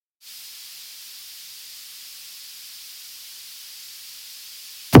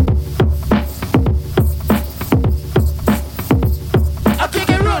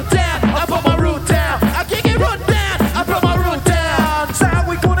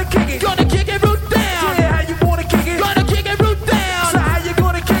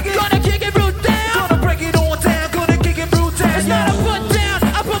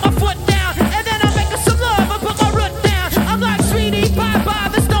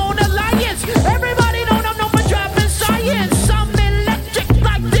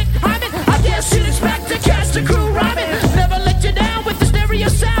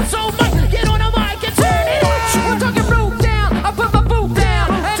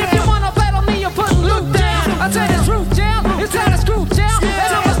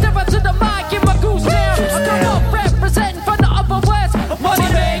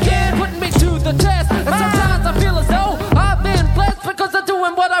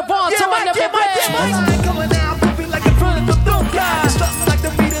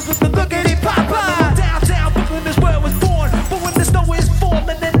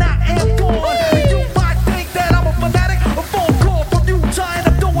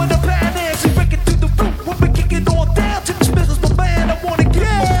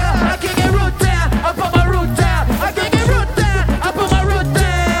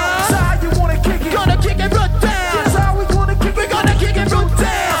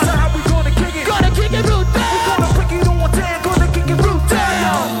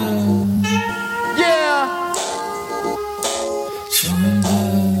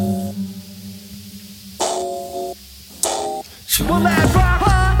Will that rock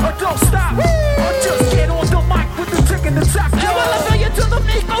or don't stop? Or just get on the mic with the tick in the top? Yeah, well, I feel you to the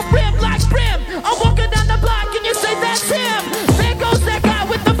meat, go brim like brim. I'm walking down the block and you say that's him. There goes that guy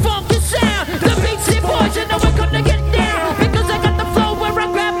with the funky sound. The BT boys, you know we're gonna get down. Because I got the flow where I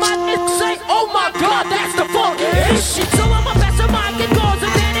grab my nick, say, oh my god, that's the funky shit. So I'ma pass the mic and cause a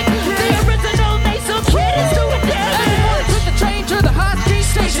panic. The original nasal kid is doing damage. Everyone took the train to the high street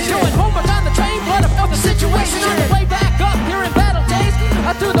station. Doing homework on the train, but I felt the situation. On the way back up here in battle days,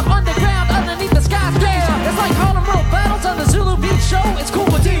 I threw the underground underneath the skyscraper. It's like Harlem World battles on the Zulu Beach show. It's cool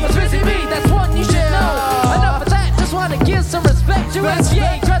with Diva's Busy B, that's one you should know. Enough of that, just wanna give some respect to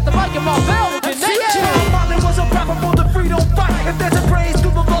SCA. Grab the mic and Marvel will connect you. Marley was a rapper for the freedom fight. If there's a praise to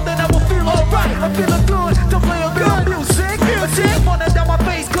the Lord, then I will feel alright. I'm feeling good to play a bit of music. Music running down my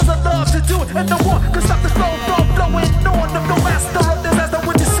face cause I love to do it. And no one can stop the flow from flowing on. I'm no master of disaster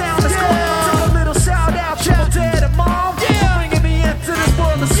with the sound that's going. Take a little shout out, shout dad and mom. Bringing me into this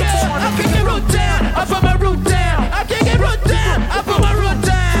world of song. I kick it root down, I put my root down. I kick it root down, I put my root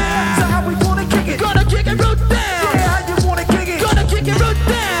down. So how we gonna kick it? Gonna kick it root down. Yeah, how you wanna kick it? Gonna kick it root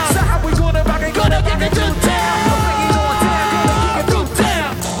down. So how we gonna rock it? Gonna kick it root down. Bring it on down, gonna kick it root down.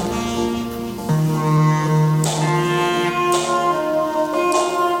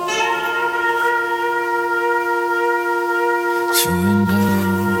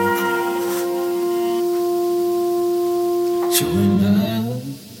 Chewing love.